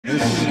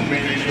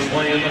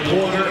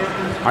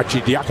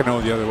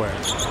Archidiakono the other way.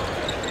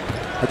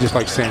 I just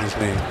like saying his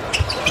name.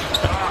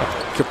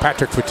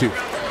 Kilpatrick for 2.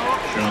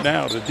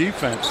 Now the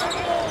defense.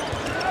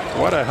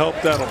 What a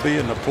help that'll be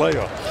in the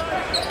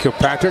playoffs.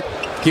 Kilpatrick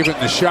giving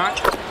the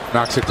shot,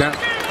 knocks it down.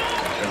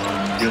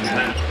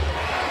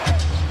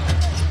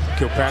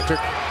 Kilpatrick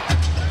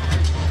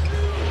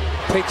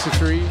takes a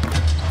 3,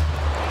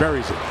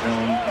 buries it.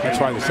 That's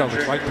why the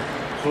Celtics like him.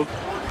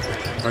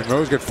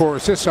 Monroe's got 4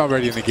 assists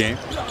already in the game.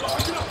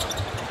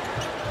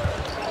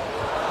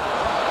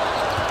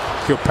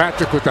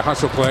 Kilpatrick with the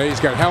hustle play. He's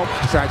got help.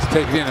 Decides to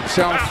take it in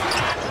himself.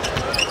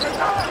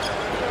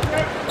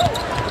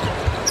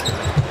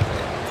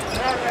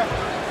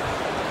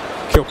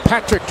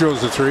 Kilpatrick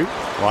drills the 3.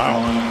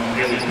 Wow.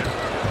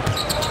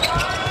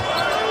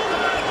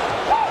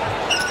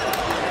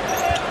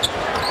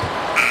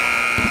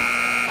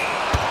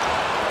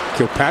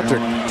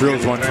 Kilpatrick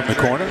drills one from the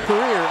corner.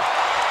 Career.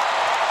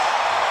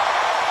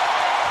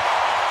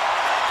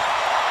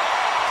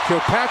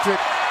 Kilpatrick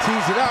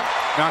tees it up,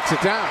 knocks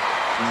it down.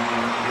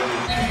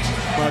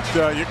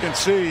 But you can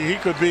see he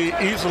could be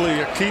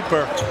easily a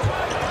keeper.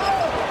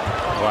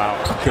 Wow.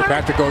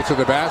 Kilpatrick goes to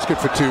the basket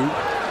for 2.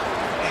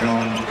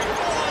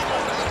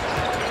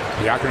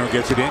 Diakono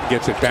gets it in,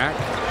 gets it back.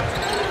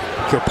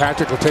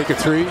 Kilpatrick will take a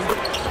 3.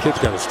 Kid's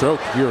got a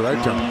stroke. You're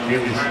right, John.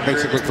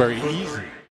 Makes it look very easy.